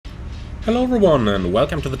Hello everyone and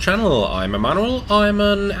welcome to the channel. I'm Emmanuel, I'm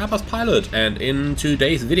an Airbus pilot, and in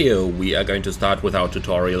today's video we are going to start with our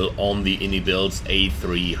tutorial on the iniBuilds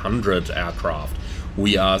A300 aircraft.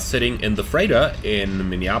 We are sitting in the freighter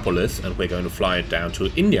in Minneapolis and we're going to fly it down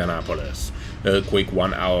to Indianapolis. A quick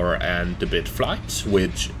 1 hour and a bit flight,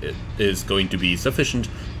 which is going to be sufficient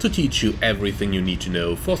to teach you everything you need to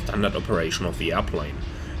know for standard operation of the airplane.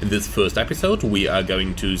 In this first episode we are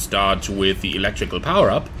going to start with the electrical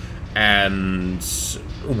power-up and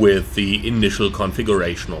with the initial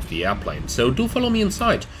configuration of the airplane. So do follow me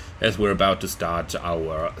inside as we're about to start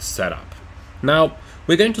our setup. Now,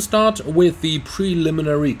 we're going to start with the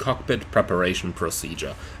preliminary cockpit preparation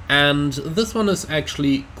procedure, and this one is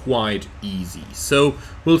actually quite easy. So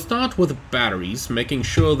we'll start with the batteries, making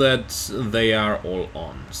sure that they are all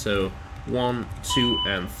on. So 1, 2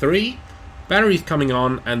 and 3 batteries coming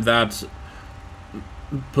on, and that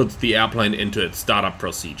puts the airplane into its startup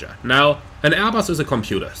procedure. Now, an Airbus is a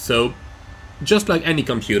computer, so just like any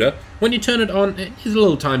computer, when you turn it on, it needs a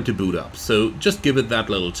little time to boot up, so just give it that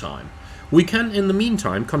little time. We can, in the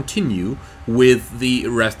meantime, continue with the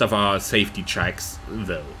rest of our safety checks,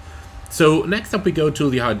 though. So next up we go to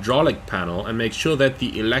the hydraulic panel and make sure that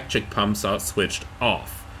the electric pumps are switched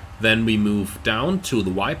off. Then we move down to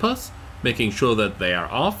the wipers, making sure that they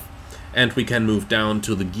are off. And we can move down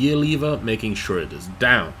to the gear lever, making sure it is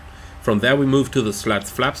down. From there we move to the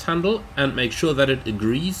slats flaps handle and make sure that it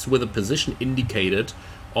agrees with the position indicated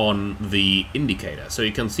on the indicator. So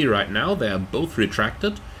you can see right now they are both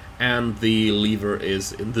retracted and the lever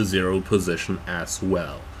is in the 0 position as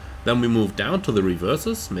well. Then we move down to the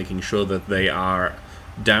reverses, making sure that they are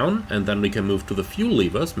down, and then we can move to the fuel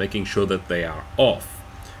levers, making sure that they are off.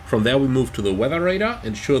 From there we move to the weather radar,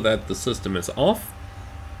 ensure that the system is off,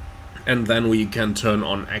 and then we can turn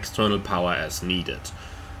on external power as needed.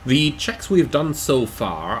 The checks we've done so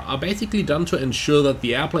far are basically done to ensure that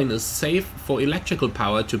the airplane is safe for electrical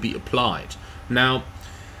power to be applied. Now,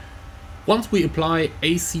 once we apply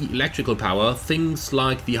AC electrical power, things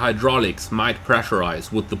like the hydraulics might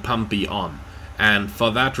pressurize with the pump be on, and for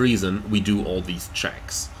that reason we do all these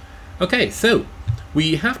checks. Okay, so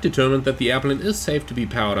we have determined that the airplane is safe to be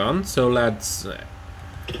powered on, so let's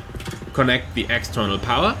connect the external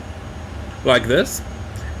power like this,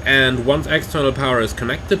 and once external power is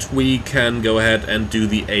connected we can go ahead and do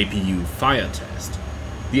the APU fire test.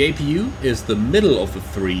 The APU is the middle of the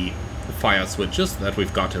 3 fire switches that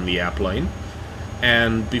we've got in the airplane,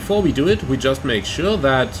 and before we do it we just make sure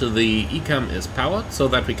that the ECAM is powered so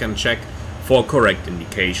that we can check for correct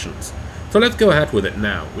indications. So let's go ahead with it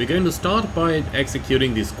now. We're going to start by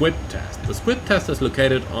executing the squib test. The squib test is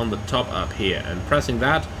located on the top up here, and pressing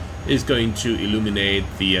that is going to illuminate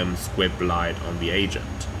the squib light on the agent.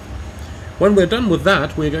 When we're done with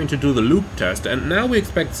that, we're going to do the loop test, and now we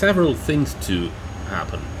expect several things to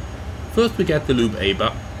happen. First we get the loop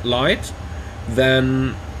A light,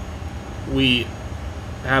 then we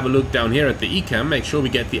have a look down here at the ECAM, make sure we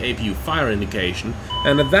get the APU fire indication,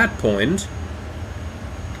 and at that point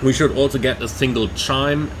we should also get a single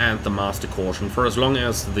chime and the master caution for as long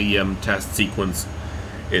as the test sequence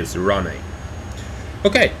is running.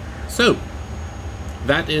 Okay, so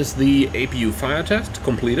that is the APU fire test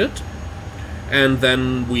completed, and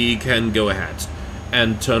then we can go ahead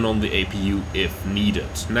and turn on the APU if needed.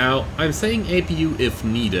 Now, I'm saying APU if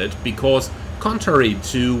needed because, contrary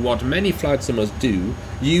to what many flight simmers do,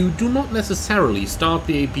 you do not necessarily start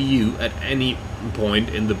the APU at any point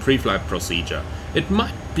in the pre-flight procedure. It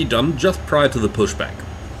might be done just prior to the pushback.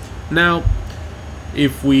 Now,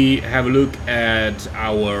 if we have a look at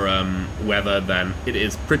our weather, then it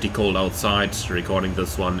is pretty cold outside, recording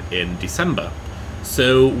this one in December.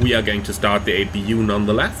 So we are going to start the APU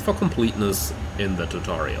nonetheless for completeness in the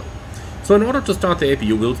tutorial. So in order to start the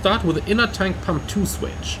APU, we'll start with the inner tank pump 2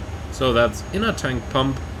 switch. So that's inner tank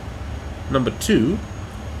pump number 2.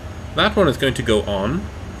 That one is going to go on,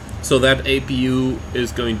 so that APU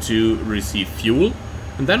is going to receive fuel.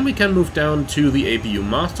 And then we can move down to the APU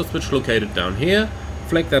master switch located down here,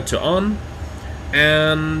 flick that to on,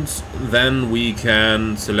 and then we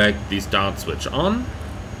can select the start switch on,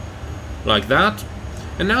 like that.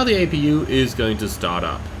 And now the APU is going to start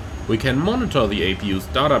up. We can monitor the APU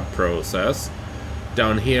startup process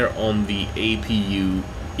down here on the APU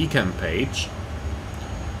ECAM page.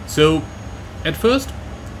 So at first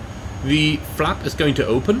the flap is going to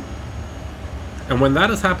open, and when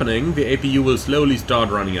that is happening the APU will slowly start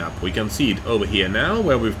running up. We can see it over here now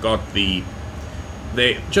where we've got the,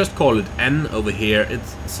 they just call it N over here.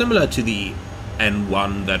 It's similar to the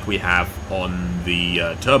N1 that we have on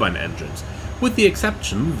the turbine engines, with the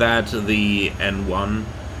exception that the N1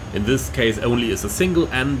 In this case only is a single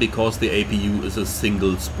N because the APU is a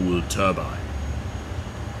single spool turbine.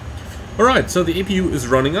 Alright, so the APU is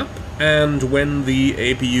running up, and when the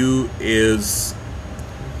APU is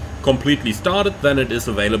completely started, then it is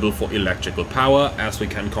available for electrical power, as we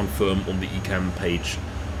can confirm on the Ecam page,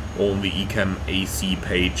 or on the Ecam AC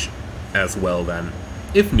page as well then,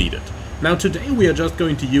 if needed. Now today we are just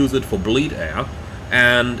going to use it for bleed air,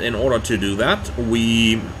 and in order to do that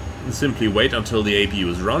we simply wait until the APU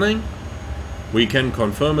is running. We can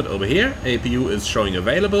confirm it over here, APU is showing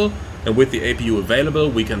available, and with the APU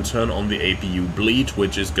available we can turn on the APU bleed,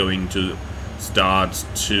 which is going to start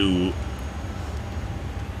to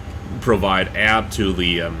provide air to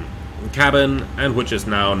the cabin, and which is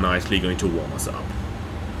now nicely going to warm us up.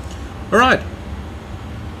 Alright,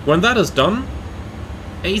 when that is done,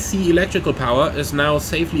 AC electrical power is now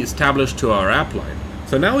safely established to our airplane.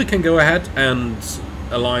 So now we can go ahead and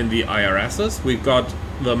align the IRSs. We've got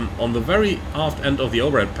them on the very aft end of the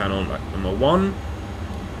overhead panel, like number 1,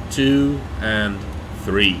 2 and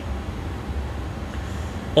 3.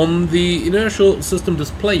 On the inertial system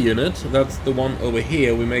display unit, that's the one over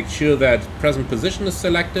here, we make sure that present position is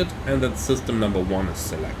selected and that system number 1 is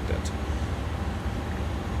selected.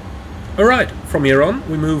 Alright, from here on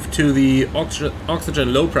we move to the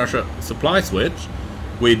oxygen low pressure supply switch,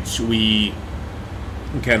 which we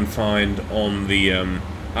can find on the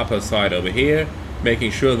upper side over here,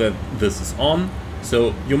 making sure that this is on.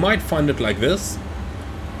 So you might find it like this,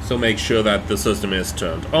 so make sure that the system is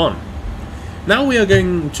turned on. Now we are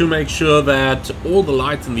going to make sure that all the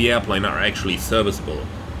lights in the airplane are actually serviceable.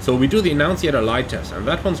 So we do the annunciator light test, and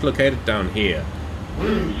that one's located down here.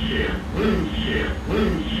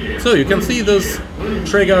 So you can see this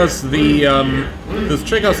triggers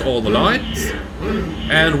all the lights,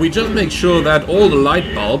 and we just make sure that all the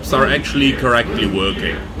light bulbs are actually correctly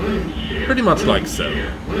working. Pretty much like so.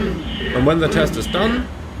 And when the test is done,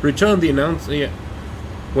 return the annunciator.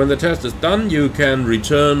 When the test is done, you can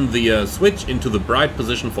return the switch into the bright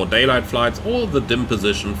position for daylight flights or the dim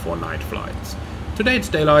position for night flights. Today it's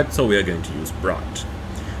daylight, so we are going to use bright.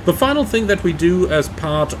 The final thing that we do as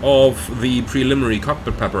part of the preliminary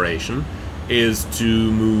cockpit preparation is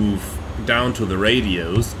to move down to the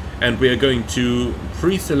radios, and we are going to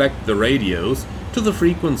pre-select the radios to the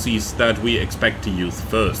frequencies that we expect to use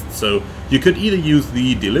first. So you could either use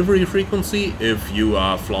the delivery frequency if you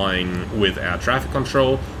are flying with air traffic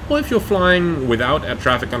control, or if you're flying without air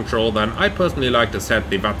traffic control, then I personally like to set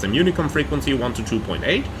the Watts and Unicom frequency 1 to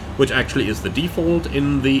 2.8, which actually is the default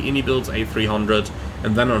in the iniBuilds A300,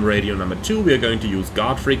 and then on radio number 2 we are going to use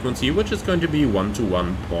guard frequency, which is going to be 1 to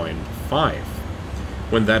 1.5.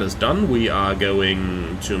 When that is done, we are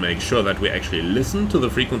going to make sure that we actually listen to the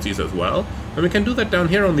frequencies as well, and we can do that down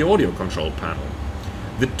here on the audio control panel.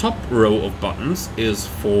 The top row of buttons is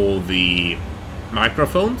for the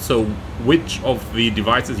microphone, so which of the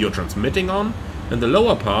devices you're transmitting on, and the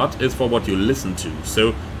lower part is for what you listen to.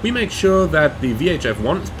 So we make sure that the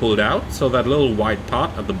VHF1 is pulled out, so that little white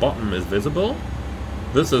part at the bottom is visible.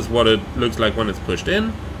 This is what it looks like when it's pushed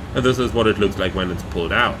in, and this is what it looks like when it's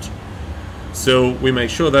pulled out. So we make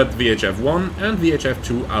sure that VHF1 and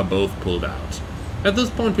VHF2 are both pulled out. At this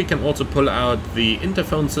point we can also pull out the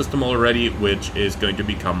interphone system already, which is going to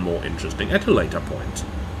become more interesting at a later point.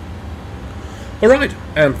 Alright,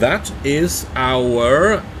 and that is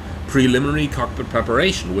our preliminary cockpit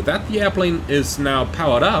preparation. With that, the airplane is now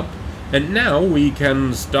powered up, and now we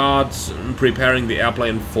can start preparing the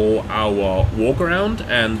airplane for our walk around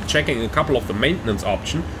and checking a couple of the maintenance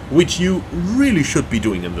options, which you really should be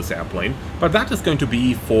doing in this airplane, but that is going to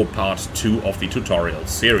be for part 2 of the tutorial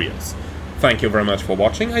series. Thank you very much for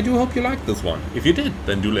watching. I do hope you liked this one. If you did,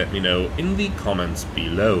 then do let me know in the comments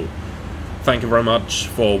below. Thank you very much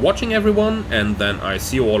for watching, everyone, and then I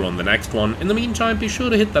see you all on the next one. In the meantime, be sure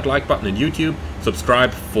to hit that like button in YouTube,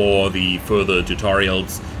 subscribe for the further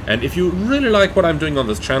tutorials, and if you really like what I'm doing on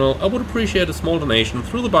this channel, I would appreciate a small donation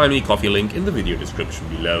through the Buy Me Coffee link in the video description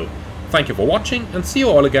below. Thank you for watching, and see you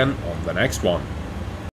all again on the next one.